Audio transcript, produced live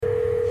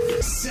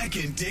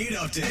Second date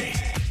update.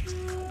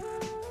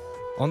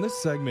 On this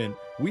segment,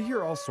 we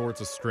hear all sorts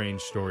of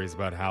strange stories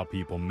about how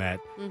people met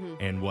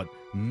and what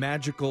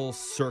magical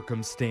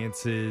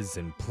circumstances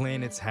and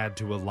planets had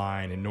to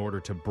align in order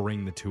to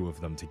bring the two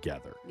of them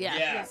together. Yeah.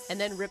 Yes. And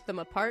then rip them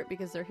apart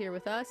because they're here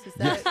with us. Is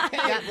that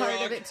that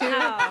part of it too?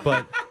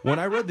 But when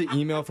I read the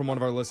email from one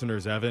of our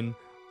listeners, Evan,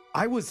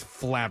 I was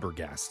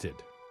flabbergasted.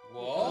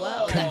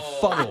 Whoa.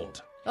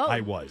 Confuddled. Oh,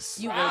 I was.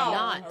 You were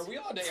not. Are we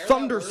on to air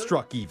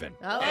Thunderstruck even.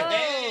 Oh,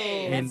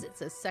 Hey. And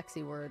it's a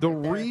sexy word. The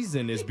right there.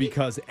 reason is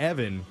because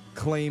Evan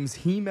claims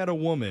he met a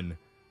woman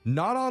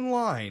not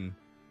online,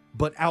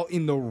 but out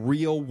in the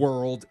real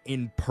world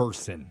in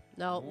person.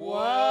 No.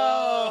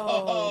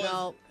 Whoa.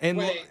 No. And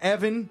Wait.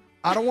 Evan,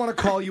 I don't want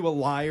to call you a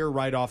liar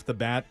right off the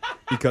bat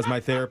because my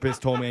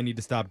therapist told me I need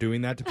to stop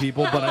doing that to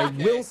people, but I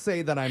will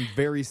say that I'm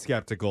very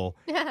skeptical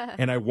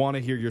and I want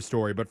to hear your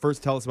story. But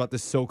first, tell us about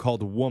this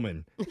so-called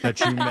woman that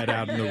you met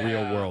out in the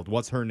real world.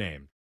 What's her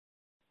name?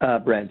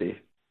 Brandy.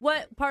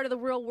 What part of the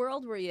real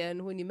world were you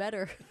in when you met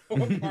her?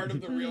 What part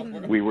of the real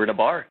world? We were in a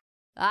bar.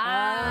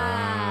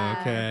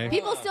 Okay.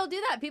 People still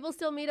do that. People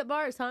still meet at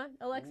bars, huh,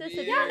 Alexis?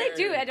 Weird. Yeah, they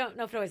do. I don't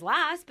know if it always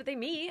lasts, but they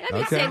meet. I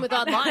mean, Okay. same with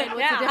online. What's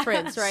Yeah. the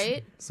difference,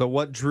 right? So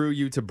what drew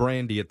you to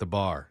Brandy at the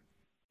bar?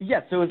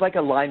 Yeah, so it was like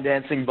a line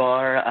dancing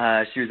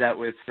bar. She was out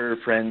with her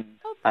friends.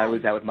 Oh, I fun.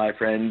 was out with my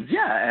friends.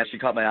 Yeah, and she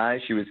caught my eye.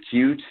 She was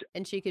cute.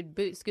 And she could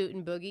boot, scoot,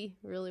 and boogie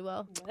really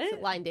well. It's a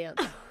line dance,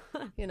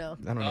 you know.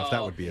 I don't know if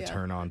that would be a Yeah.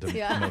 turn on to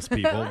Yeah. most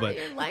people, but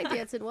You're line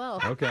dancing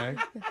well. okay.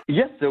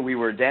 Yes, so we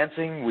were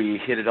dancing. We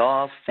hit it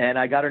off, and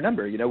I got her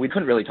number. You know, we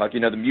couldn't really talk. You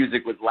know, the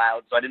music was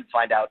loud, so I didn't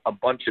find out a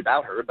bunch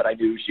about her, but I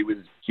knew she was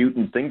cute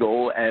and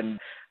single, and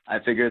I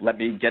figured let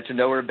me get to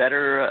know her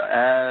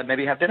better,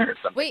 maybe have dinner or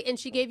something. Wait, and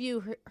she gave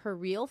you her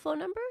real phone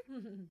number?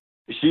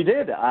 She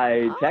did.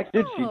 I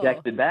texted. She Oh.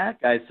 texted back.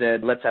 I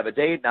said, let's have a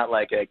date, not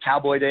like a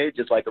cowboy date,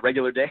 just like a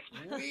regular date.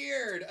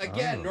 Weird.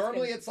 Again, Oh.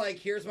 normally it's like,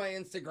 here's my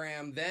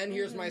Instagram, then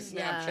here's my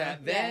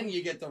Snapchat, then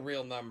you get the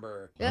real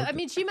number. Yeah, I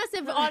mean, she must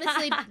have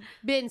honestly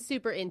been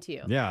super into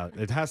you. Yeah,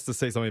 it has to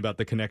say something about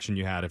the connection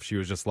you had if she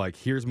was just like,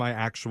 here's my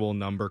actual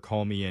number,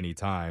 call me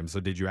anytime. So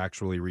did you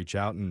actually reach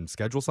out and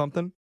schedule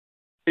something?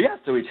 Yeah,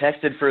 so we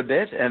texted for a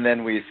bit, and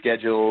then we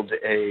scheduled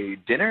a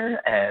dinner,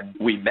 and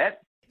we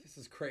met. This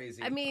is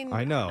crazy. I mean,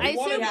 I know. I I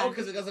want to assume. know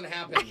because it doesn't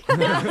happen.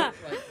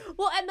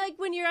 Well, and like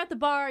when you're at the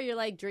bar, you're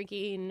like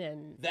drinking,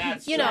 and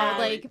That's you know, right.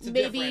 like It's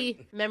maybe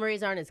different.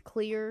 memories aren't as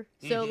clear.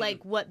 So,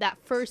 like, what that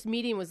first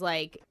meeting was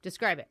like,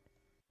 describe it.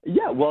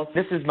 Yeah, well,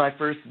 this is my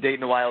first date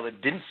in a while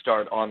that didn't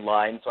start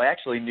online, so I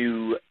actually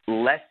knew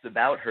less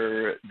about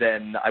her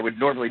than I would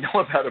normally know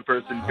about a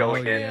person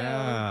going in.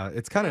 Yeah,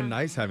 it's kind of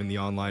nice having the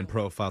online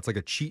profile. It's like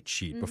a cheat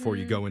sheet before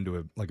you go into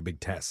a big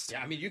test.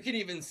 Yeah, I mean, you can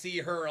even see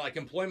her like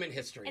employment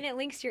history. And it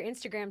links to your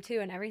Instagram too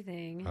and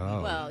everything.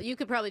 Oh. Well, you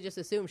could probably just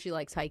assume she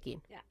likes hiking,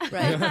 Yeah.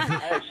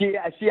 right?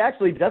 She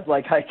actually does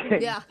like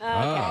hiking. Yeah.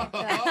 Oh.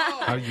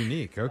 How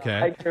unique. Okay.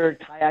 Hiker,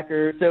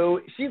 kayaker.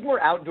 So she's more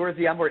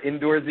outdoorsy. I'm more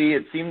indoorsy.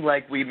 It seemed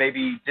like we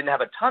maybe didn't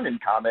have a ton in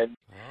common.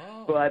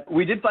 Oh. But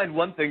we did find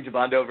one thing to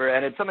bond over,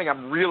 and it's something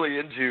I'm really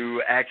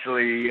into,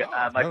 actually.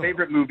 My Oh.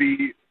 favorite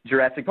movie,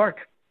 Jurassic Park.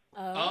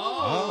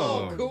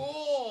 Oh, Oh.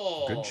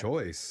 cool. Good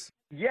choice.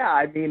 Yeah,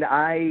 I mean,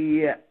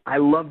 I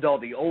loved all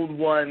the old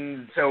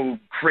ones, so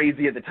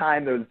crazy at the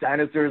time, those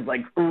dinosaurs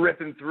like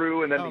ripping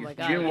through, and then Oh my these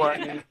God. new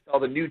ones, all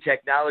the new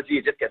technology,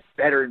 it just gets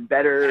better and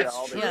better. That's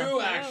all the, true,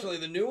 Yeah. actually.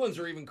 The new ones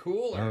are even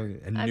cooler.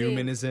 Oh, and I Newman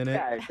mean- is in it.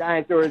 Yeah,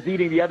 dinosaurs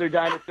eating the other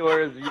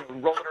dinosaurs,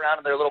 rolling around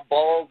in their little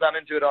balls. I'm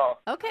into it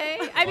all. Okay.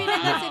 I mean,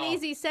 and that's an Wow.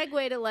 easy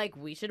segue to like,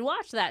 we should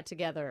watch that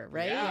together,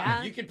 right?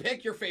 Yeah, you can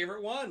pick your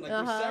favorite one. Like,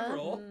 there's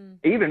several.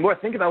 Even more,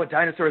 think about what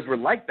dinosaurs were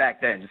like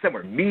back then. Some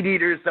were meat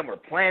eaters, some were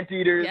plant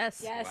eaters.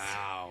 Yes. Yes.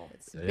 Wow.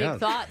 Yeah. Big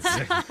thoughts.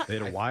 They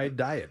had a wide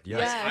diet.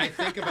 Yes. Yeah. I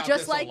think about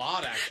Just this like a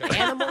lot, actually.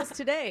 Animals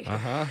today.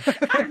 Uh-huh.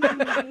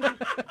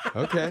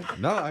 Okay.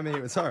 No, I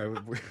mean, sorry,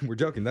 we're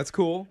joking. That's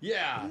cool.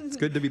 Yeah. It's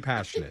good to be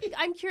passionate.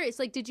 I'm curious,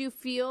 like, did you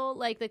feel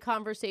like the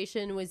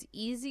conversation was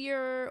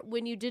easier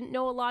when you didn't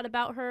know a lot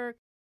about her?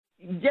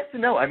 Yes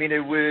and no. I mean,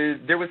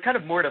 there was kind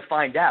of more to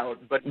find out,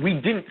 but we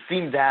didn't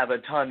seem to have a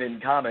ton in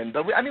common.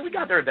 But we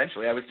got there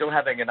eventually. I was still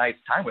having a nice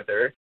time with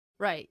her.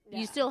 Right. Yeah.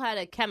 You still had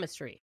a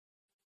chemistry.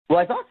 Well,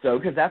 I thought so,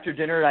 because after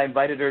dinner, I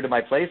invited her to my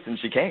place, and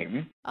she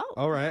came. Oh.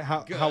 All right.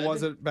 How Good.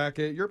 was it back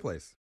at your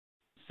place?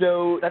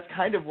 So that's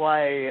kind of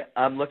why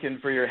I'm looking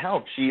for your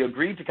help. She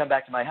agreed to come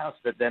back to my house,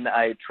 but then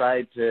I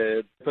tried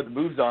to put the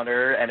moves on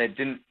her, and it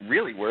didn't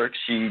really work.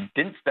 She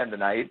didn't spend the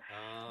night.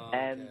 Oh,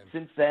 And okay.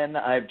 since then,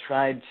 I've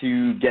tried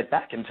to get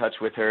back in touch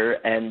with her,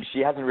 and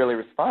she hasn't really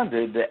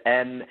responded.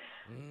 And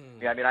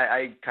I mean,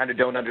 I kind of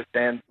don't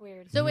understand.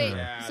 Weird. So wait,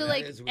 Yeah, so that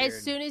like is as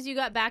weird. soon as you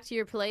got back to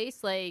your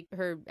place, like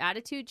her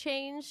attitude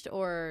changed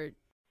or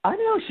I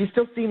don't know. She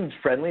still seemed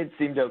friendly. It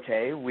seemed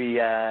okay. We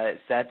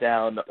sat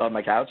down on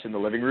my couch in the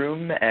living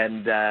room,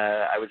 and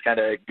I was kind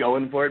of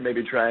going for it,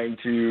 maybe trying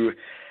to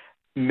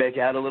make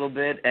out a little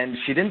bit, and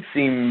she didn't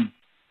seem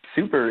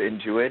super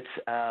into it.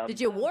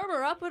 did you warm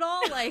her up at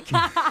all? Like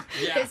Yeah.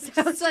 it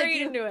sounds like Straight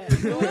you into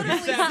it. a little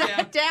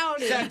sat down.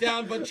 Sat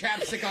down, put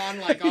chapstick on,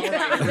 like, all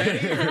right,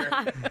 ready? Or...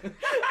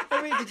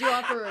 I mean, did you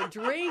offer a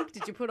drink?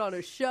 Did you put on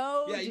a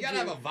show? Yeah, you Did gotta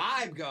have a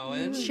vibe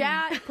going.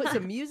 chat, put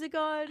some music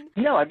on.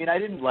 No, I mean, I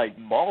didn't like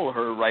maul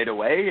her right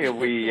away.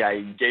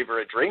 I gave her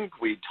a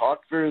drink. We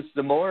talked for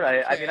some more.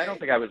 I mean, I don't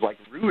think I was like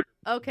rude.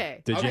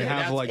 Okay. Did you Okay, have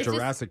that's- like it's just-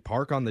 Jurassic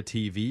Park on the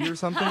TV or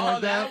something Oh,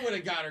 like that that? would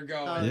have got her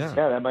going. Yeah.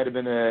 Yeah, that might have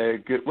been a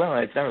good. Well,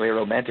 it's not really a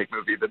romantic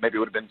movie, but maybe it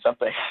would have been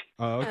something.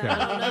 Oh, okay.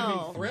 I don't That'd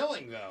know. be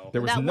thrilling, though.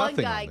 There was That one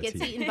nothing guy on the gets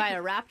TV. eaten by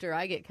a raptor.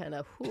 I get kind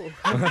of, whew.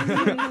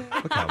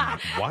 Look how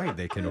wide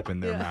they can open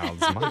their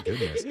mouths. My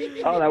goodness.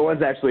 Oh, that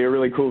was actually a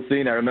really cool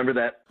scene. I remember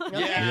that. Yeah,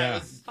 Yeah. it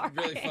was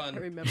really I fun.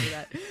 remember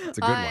that. It's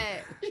a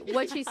good one.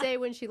 What'd she say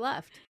when she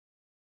left?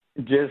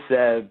 Just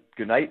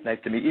good night. Nice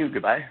to meet you.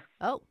 Goodbye.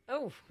 Oh,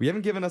 Oh, We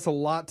haven't given us a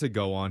lot to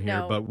go on here,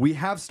 No. but we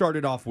have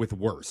started off with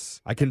worse.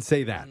 I can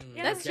say that.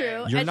 that's Okay.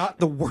 true. You're And- not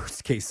the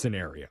worst case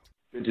scenario.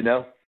 Good to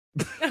know.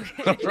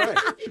 All right.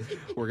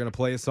 We're going to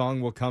play a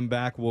song. We'll come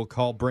back. We'll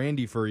call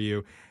Brandy for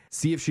you.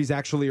 See if she's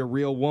actually a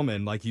real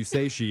woman like you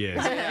say she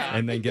is.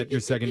 And then get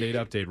your second date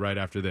update right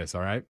after this,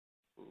 all right?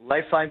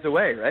 Life finds a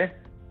way, right?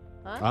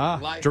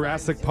 Life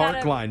Jurassic finds- Park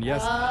Gotta- line.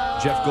 Yes,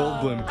 Jeff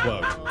Goldblum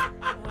quote.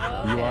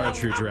 You are a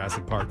true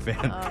Jurassic Park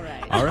fan. All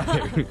right. All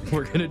right.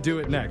 We're going to do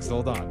it next.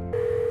 Hold on.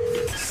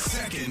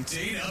 Second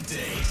date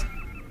update.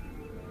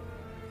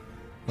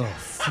 Oh,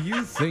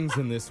 few things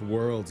in this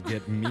world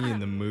get me in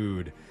the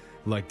mood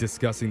like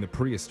discussing the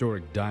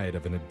prehistoric diet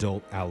of an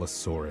adult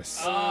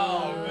Allosaurus.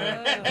 Oh,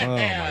 man. Oh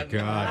my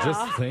God!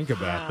 Just think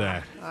about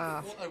that.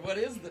 What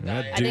is the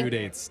That diet? dude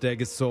ate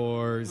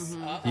stegosaurs.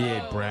 He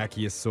ate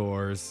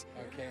brachiosaurs.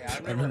 Okay,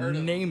 I've never heard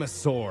of Name a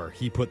sore.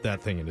 He put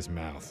that thing in his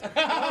mouth.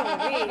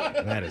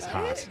 That is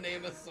hot.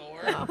 Name a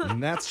sore.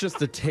 And that's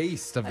just a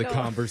taste of the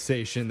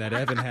conversation that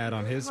Evan had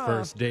on his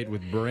first date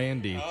with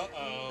Brandy.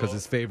 Because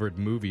his favorite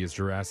movie is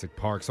Jurassic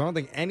Park. So I don't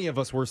think any of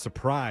us were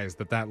surprised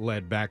that that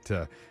led back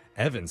to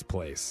Evan's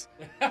place.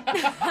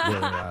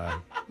 Where,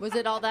 Was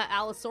it all that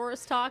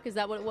Allosaurus talk? Is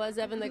that what it was,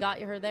 Evan, that got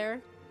her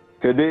there?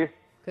 Could be.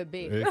 Could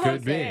be. it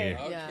could be. Okay.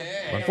 Yeah.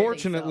 I don't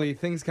Unfortunately, think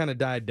things kind of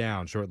died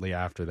down shortly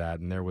after that,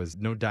 and there was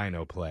no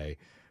dino play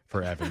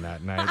for Evan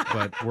that night.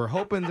 But we're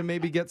hoping to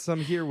maybe get some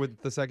here with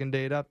the second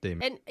date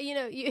update. so. And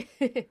you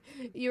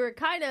you were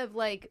kind of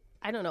like,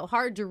 I don't know,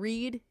 hard to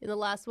read in the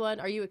last one.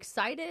 Are you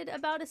excited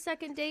about a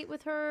second date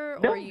with her?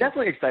 No, or are you...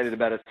 definitely excited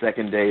about a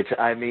second date.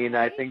 I mean,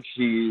 I think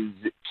she's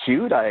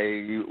cute.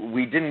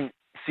 We didn't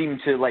seem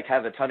to like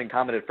have a ton in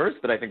common at first,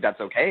 but I think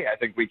that's okay. I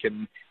think we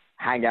can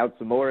hang out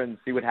some more and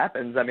see what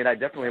happens. I mean, I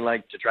definitely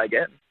like to try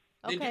again.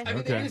 Okay. I mean,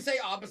 Okay. they do say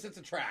opposites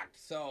attract,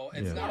 so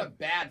it's Yeah. not a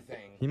bad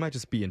thing. He might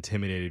just be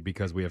intimidated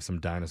because we have some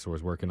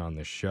dinosaurs working on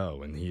this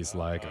show, and he's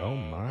like, "Oh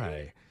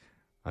my,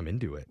 I'm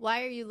into it."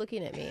 Why are you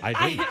looking at me? I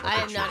didn't. look I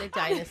at am you. not a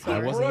dinosaur. I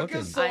wasn't looking.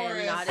 I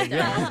am not a Yeah,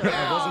 dinosaur.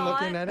 I wasn't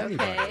looking at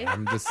anybody. Okay.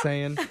 I'm just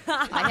saying.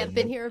 I have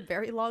been here a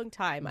very long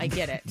time. I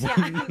get it.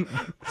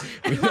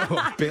 You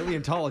know,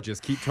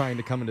 paleontologists keep trying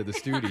to come into the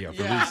studio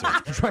for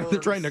research. They're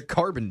trying to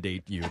carbon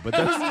date you, but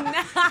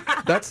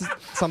that's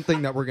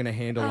something that we're going to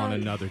handle on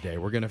another day.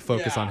 We're going to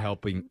focus on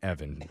helping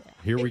Evan.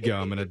 Here we go.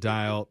 I'm going to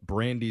dial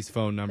Brandy's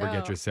phone number. No.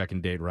 Get your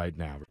second date right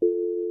now.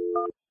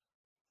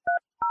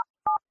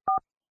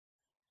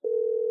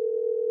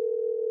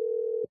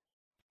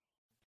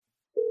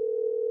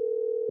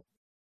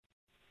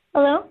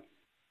 Hello?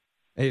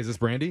 Hey, is this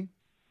Brandy?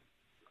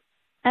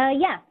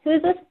 Yeah. Who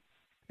is this?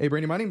 Hey,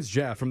 Brandy, my name's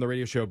Jeff from the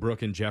radio show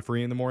Brooke and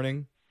Jeffrey in the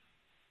Morning.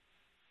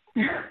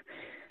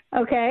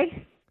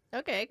 Okay.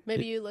 Okay.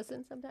 Maybe you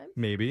listen sometime.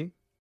 Maybe.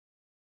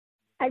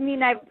 I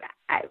mean,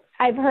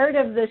 I've heard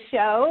of the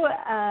show.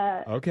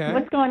 Okay.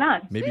 What's going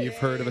on? Maybe you've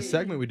heard of a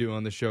segment we do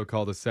on the show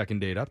called a second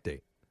date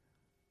update.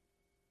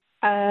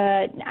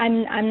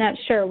 I'm not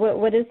sure.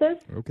 What is this?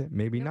 Okay,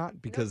 maybe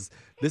not, because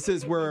this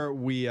is where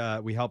we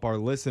help our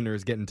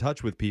listeners get in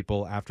touch with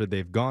people after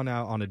they've gone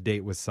out on a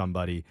date with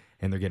somebody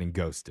and they're getting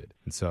ghosted.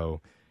 And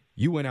so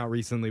you went out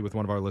recently with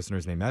one of our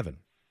listeners named Evan.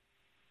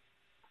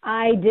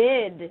 I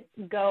did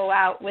go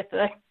out with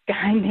a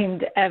guy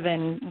named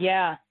Evan.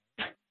 Yeah.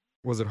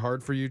 Was it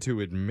hard for you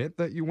to admit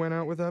that you went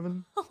out with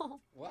Evan?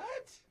 What?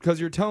 Because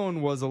your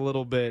tone was a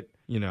little bit,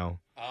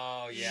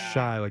 Oh, yeah.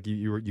 shy, like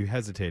you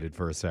hesitated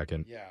for a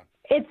second. Yeah.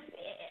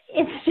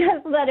 It's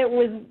just that it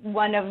was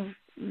one of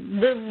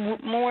the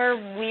more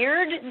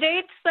weird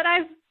dates that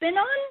I've been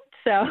on.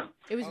 So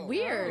It was Oh,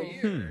 weird.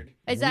 Weird.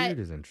 Is that Weird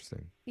is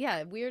interesting.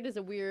 yeah? Weird is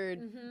a weird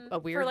For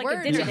like a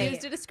word dinner to date. use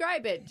to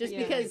describe it. Just Yeah.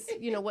 because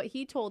what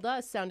he told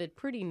us sounded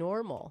pretty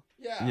normal.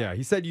 Yeah. Yeah,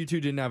 he said you two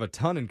didn't have a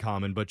ton in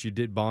common, but you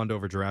did bond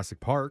over Jurassic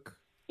Park.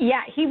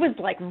 yeah, he was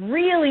like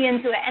really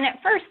into it. And at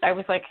first I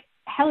was like,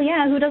 hell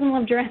yeah, who doesn't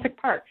love Jurassic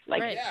Park?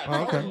 Like, Right. Yeah.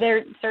 Oh, okay.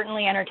 they're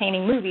certainly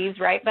entertaining movies,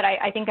 right? But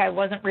I think I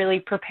wasn't really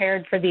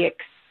prepared for the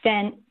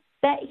extent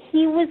that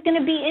he was going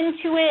to be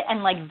into it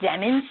and like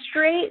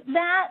demonstrate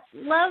that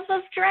love of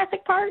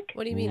Jurassic Park.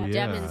 What do you mean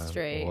Yeah,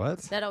 demonstrate? what?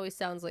 That always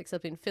sounds like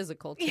something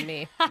physical to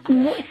me.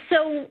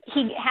 So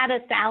he had a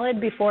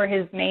salad before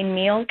his main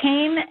meal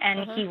came,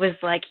 and he was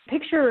like,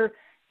 picture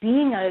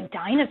being a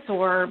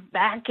dinosaur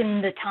back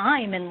in the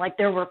time, and like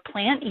there were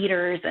plant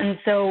eaters. And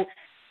so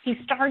he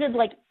started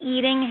like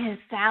eating his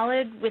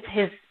salad with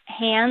his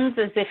hands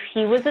as if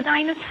he was a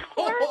dinosaur.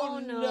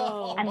 Oh,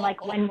 no. And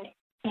like when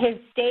his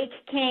steak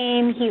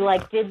came, he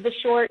like did the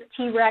short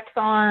T-Rex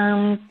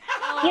arms,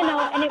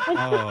 and it was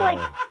just like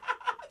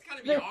It's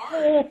gotta be the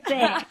hard. whole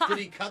thing. Did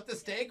he cut the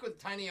steak with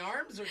tiny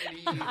arms, or did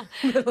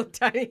he? Little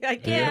tiny. I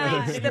can't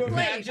Yeah. reach the plate.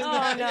 Imagine Oh,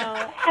 that.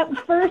 no.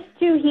 At first,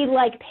 too, he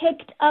like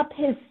picked up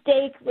his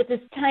steak with his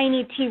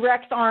tiny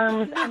T-Rex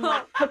arms and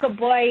like took a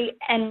bite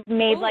and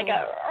made like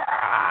a.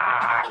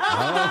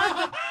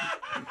 Oh.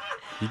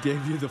 He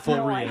gave you the full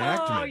No, I- Oh,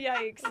 reenactment.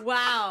 yikes.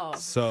 Wow.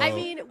 So, I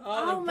mean, Oh,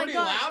 oh my pretty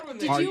god. loud when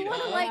they Did do you that.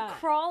 want to Yeah.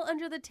 crawl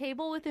under the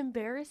table with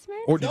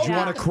embarrassment? or did you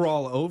Yeah. want to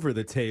crawl over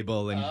the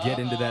table and get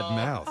into that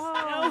mouth?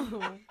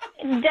 Oh.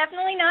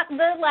 Definitely not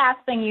the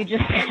last thing you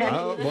just said.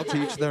 Oh, well,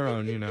 to each their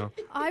own,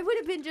 I would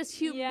have been just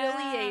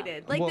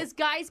humiliated. Like Well- this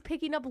guy's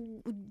picking up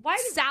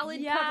salad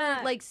yeah.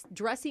 covered, like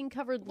dressing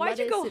covered Why'd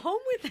lettuce. you go and- home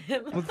with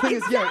him? Well, the thing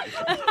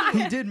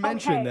is, he did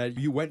mention Okay. that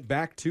you went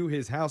back to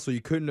his house, so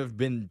you couldn't have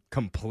been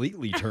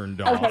completely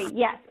turned off. Okay,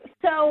 yes.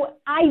 So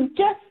I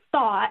just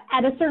thought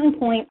at a certain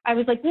point, I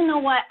was like, you know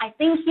what? I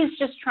think he's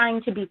just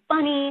trying to be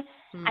funny.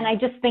 And I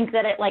just think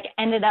that it like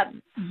ended up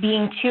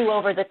being too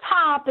over the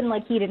top and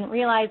like he didn't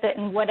realize it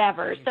and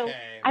whatever. So Okay.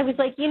 I was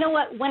like, you know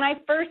what? When I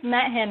first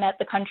met him at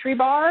the country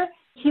bar,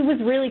 he was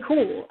really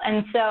cool.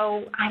 And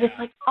so I was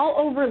like, I'll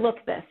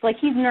overlook this. Like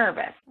he's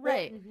nervous.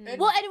 Right. And-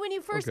 Well, and when you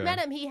first Okay. met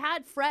him, he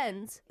had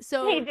friends.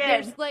 So He did.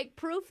 there's like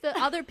proof that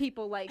other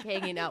people like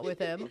hanging out with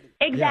him.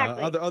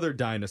 Exactly. Yeah, other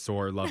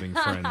dinosaur-loving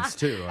friends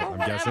too. I'm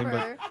guessing. But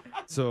Whatever.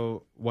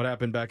 so, what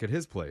happened back at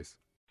his place?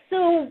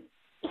 So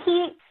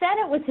he said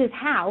it was his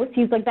house.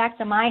 He's like, back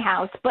to my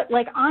house. But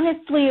like,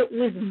 honestly, it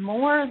was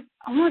more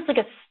almost like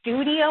a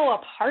studio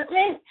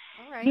apartment.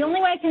 All right. The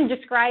only way I can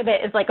describe it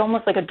is like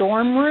almost like a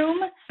dorm room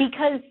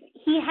because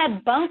he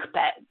had bunk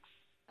beds.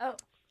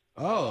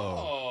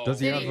 Oh, does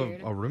he have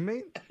Weird. a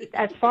roommate?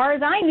 As far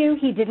as I knew,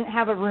 he didn't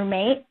have a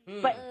roommate,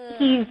 but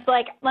he's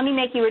like, let me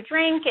make you a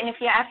drink. And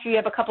after you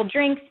have a couple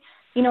drinks,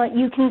 you know what,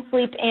 you can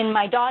sleep in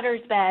my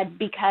daughter's bed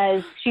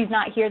because she's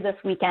not here this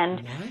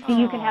weekend. So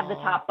you can have the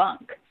top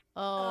bunk.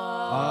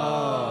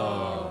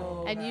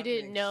 Oh. And you That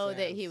didn't makes know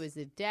that he sense. was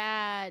a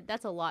dad.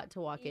 That's a lot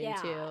to walk Yeah.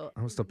 into.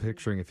 I was still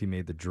picturing if he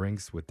made the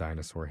drinks with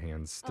dinosaur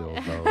hands still,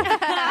 Oh. though.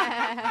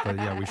 But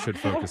yeah, we should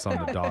focus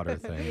on the daughter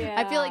thing. Yeah.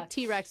 I feel like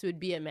T-Rex would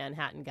be a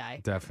Manhattan guy.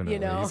 Definitely. You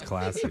know? He's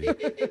classy.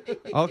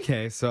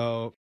 Okay,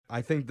 so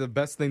I think the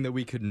best thing that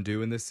we couldn't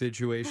do in this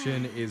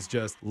situation is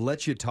just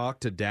let you talk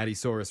to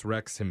Daddysaurus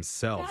Rex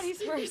himself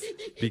Daddy's first.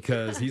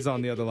 because he's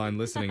on the other line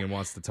listening and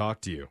wants to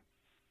talk to you.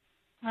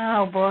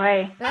 Oh,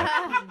 boy.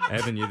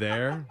 Evan, you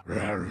there?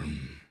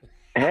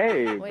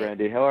 Hey, Wait.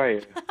 Brandy, how are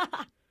you?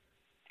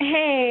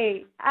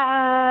 Hey,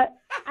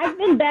 I've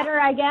been better,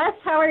 I guess.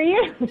 How are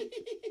you?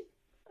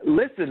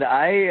 Listen,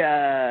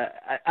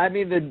 I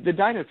mean the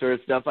dinosaur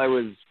stuff. I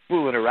was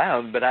fooling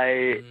around, but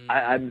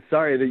I'm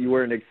sorry that you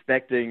weren't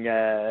expecting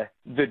the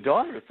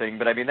daughter thing.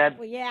 But I mean that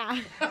Well, yeah.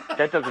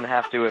 that doesn't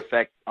have to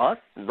affect us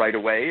right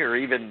away, or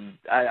even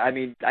I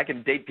mean I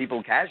can date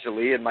people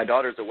casually, and my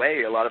daughter's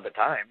away a lot of the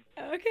time.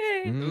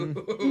 Okay.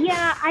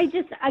 Yeah, I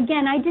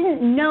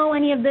didn't know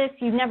any of this.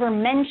 You never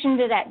mentioned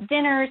it at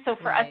dinner. So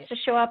for Right. us to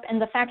show up and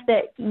the fact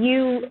that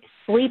you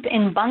sleep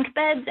in bunk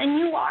beds and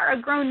you are a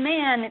grown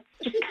man,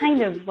 it's just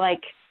kind of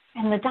like,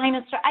 and the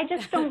dinosaur, I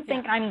just don't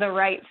think I'm the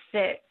right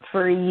fit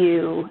for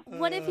you.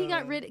 What if he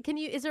got rid?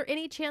 Is there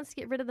any chance to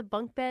get rid of the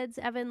bunk beds,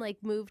 Evan? Like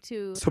move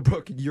to? So,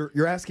 Brooke,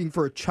 you're asking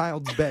for a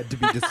child's bed to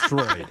be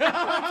destroyed.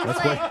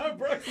 That's what.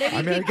 Maybe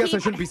I mean, I you guess I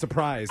keep- shouldn't be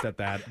surprised at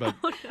that, but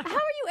How are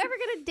you ever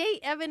gonna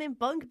date Evan in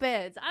bunk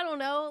beds? I don't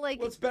know. Like,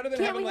 Well, it's better than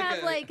can't having we like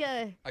have like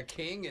a? a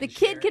king. And The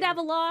kid could sharing. have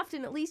a loft,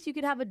 and at least you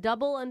could have a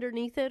double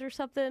underneath it or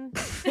something.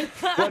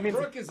 Well, I mean,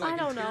 Brooke is like I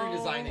don't interior know.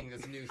 designing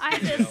this new I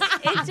studio. just,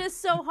 it's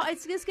just so hard.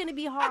 It's just going to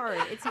be hard.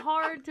 It's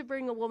hard to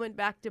bring a woman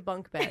back to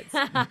bunk beds,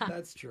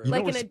 That's true. You know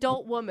like we're an sp-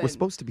 adult woman. we're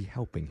supposed to be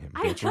helping him.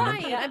 I'm don't you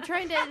remember? trying. I'm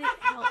trying to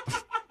help.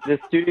 the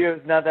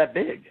studio's not that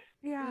big.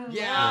 Yeah.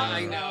 Yeah,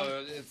 I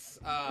know. It's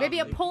Maybe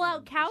a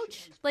pull-out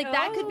couch, like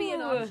that could be an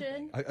Oh.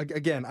 option.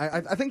 Again,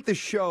 I think the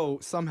show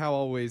somehow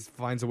always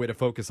finds a way to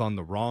focus on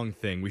the wrong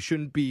thing. We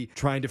shouldn't be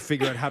trying to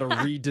figure out how to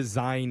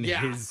redesign Yeah.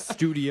 his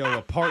studio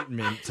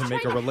apartment to make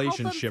a Trying to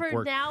relationship help him for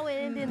work. now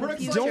and in the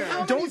Brooke's future. like, how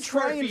many Don't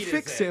square try and feet is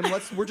fix it?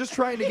 him. We're just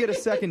trying to get a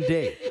second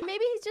date.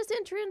 Maybe he's just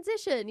in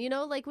transition, you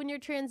know, like when you're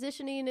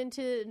transitioning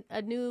into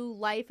a new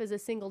life as a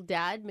single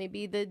dad,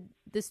 maybe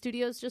the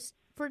studio's just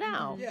for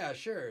now. Yeah,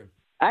 sure.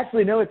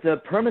 Actually, no, it's a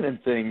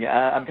permanent thing.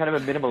 I'm kind of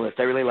a minimalist.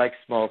 I really like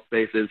small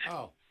spaces.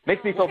 Oh.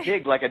 Makes me feel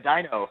big like a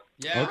dino.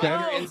 Yeah, Okay.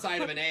 like you're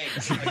inside of an egg.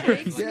 Like you're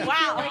inside Yeah. of a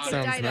Wow. Like a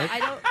Sounds dino. nice. I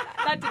don't.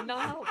 That did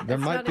not help. There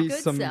That's might not a be good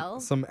some sell.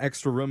 some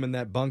extra room in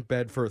that bunk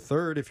bed for a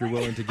third if you're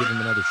willing to give him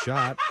another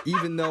shot.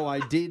 Even though I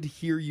did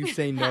hear you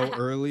say no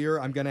earlier,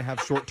 I'm gonna have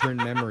short-term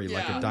memory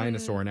like Yeah. a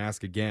dinosaur and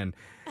ask again.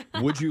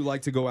 Would you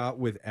like to go out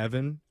with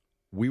Evan?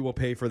 we will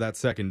pay for that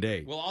second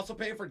date. We'll also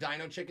pay for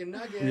Dino Chicken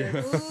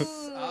Nuggets.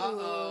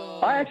 Uh-oh.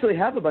 I actually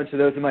have a bunch of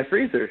those in my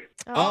freezer.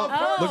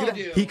 Oh, look at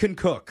you. that. He can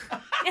cook.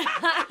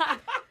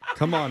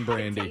 Come on,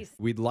 Brandy. taste.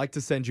 We'd like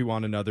to send you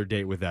on another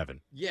date with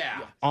Evan.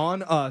 Yeah.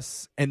 On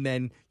us, and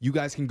then you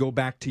guys can go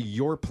back to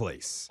your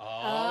place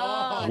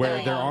Oh.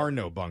 where there are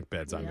no bunk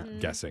beds, I'm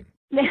guessing.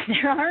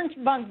 There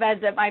aren't bunk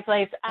beds at my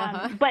place,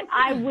 but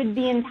I would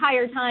the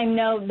entire time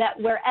know that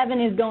where Evan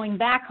is going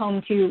back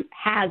home to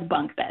has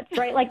bunk beds,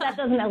 right? Like that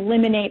doesn't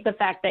eliminate the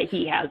fact that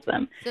he has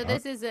them. So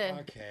this is a.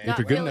 Okay. If not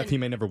you're good real enough, he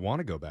may never want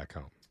to go back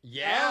home.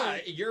 Yeah,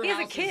 your He has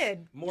a house is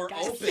kid, more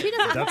guys. open. She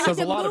doesn't That have says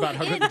to a lot move about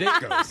how in. good the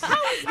date goes.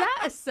 How is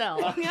that a sell?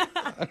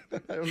 I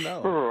don't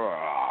know.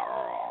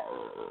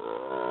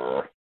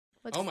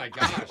 What's, Oh my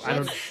gosh. I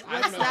don't-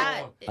 What's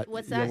that?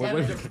 What's that? Yeah,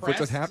 Evan? what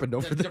just happened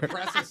over there?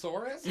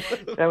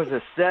 Depressosaurus? That was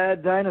a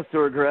sad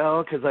dinosaur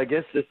growl because I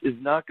guess this is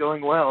not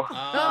going well. Okay,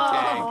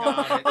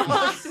 got it.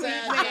 Oh, sweet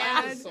sad man.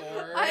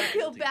 dinosaur. I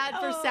feel bad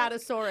for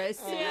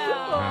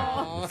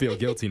Satosaurus. You feel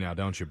guilty now,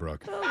 don't you,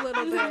 Brooke? A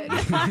little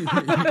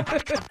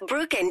bit.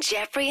 Brooke and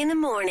Jeffrey in the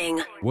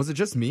morning. Was it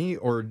just me,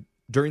 or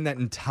during that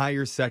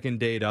entire second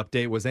date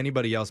update, was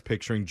anybody else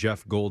picturing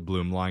Jeff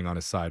Goldblum lying on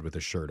his side with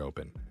his shirt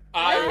open?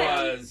 I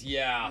was,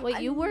 yeah. Wait,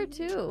 you were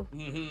too.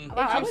 Mm-hmm.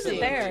 Wow, I wasn't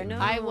there. No,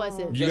 I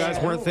wasn't. You guys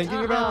weren't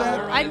thinking about that?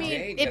 I On a mean,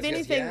 date, if yes,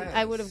 anything, yes.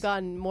 I would have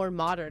gone more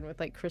modern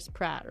with like Chris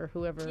Pratt or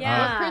whoever.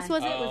 Yeah. What Chris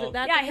was it? Was it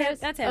that? Yeah, the him- Chris?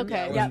 that's him. Okay.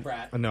 That Yep. was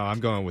Pratt. No, I'm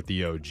going with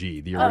the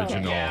OG, the Okay.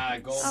 original Yeah,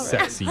 Goldblum.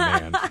 sexy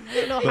man. I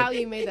don't know how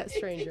you made that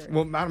stranger.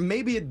 Well,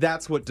 maybe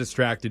that's what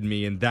distracted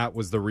me, and that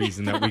was the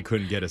reason that we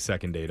couldn't get a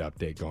second date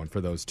update going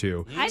for those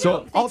two.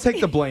 So I'll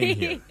take the blame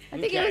here. I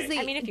think it was the.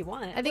 I mean, if you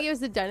want. I think it was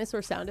the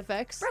dinosaur sound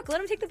effects Brooke,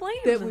 let him take the blame.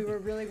 that we were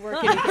really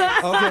working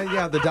against. Okay,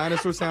 yeah, the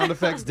dinosaur sound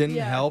effects didn't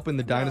Yeah. help, and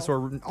the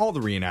dinosaur, all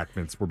the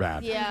reenactments were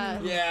bad. Yeah.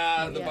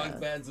 Yeah, the Yeah. bunk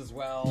beds as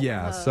well.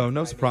 Yeah, so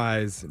no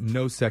surprise,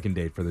 no second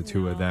date for the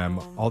two of them.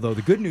 Although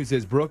the good news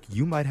is, Brooke,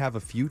 you might have a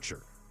future.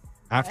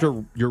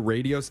 After your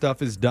radio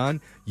stuff is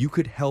done, you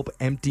could help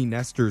empty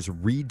nesters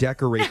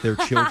redecorate their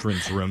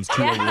children's rooms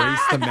to erase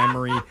the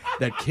memory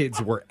that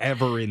kids were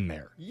ever in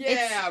there.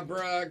 Yeah,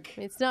 Brooke.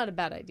 It's not a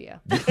bad idea.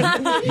 You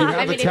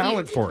have a if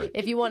talent for it.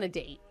 If you want to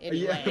date,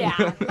 anyway.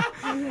 Yeah.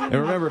 And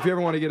remember, if you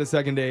ever want to get a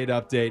second date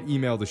update,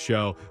 email the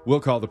show. We'll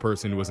call the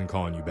person who wasn't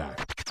calling you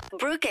back.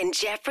 Brooke and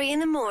Jeffrey in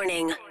the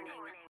morning.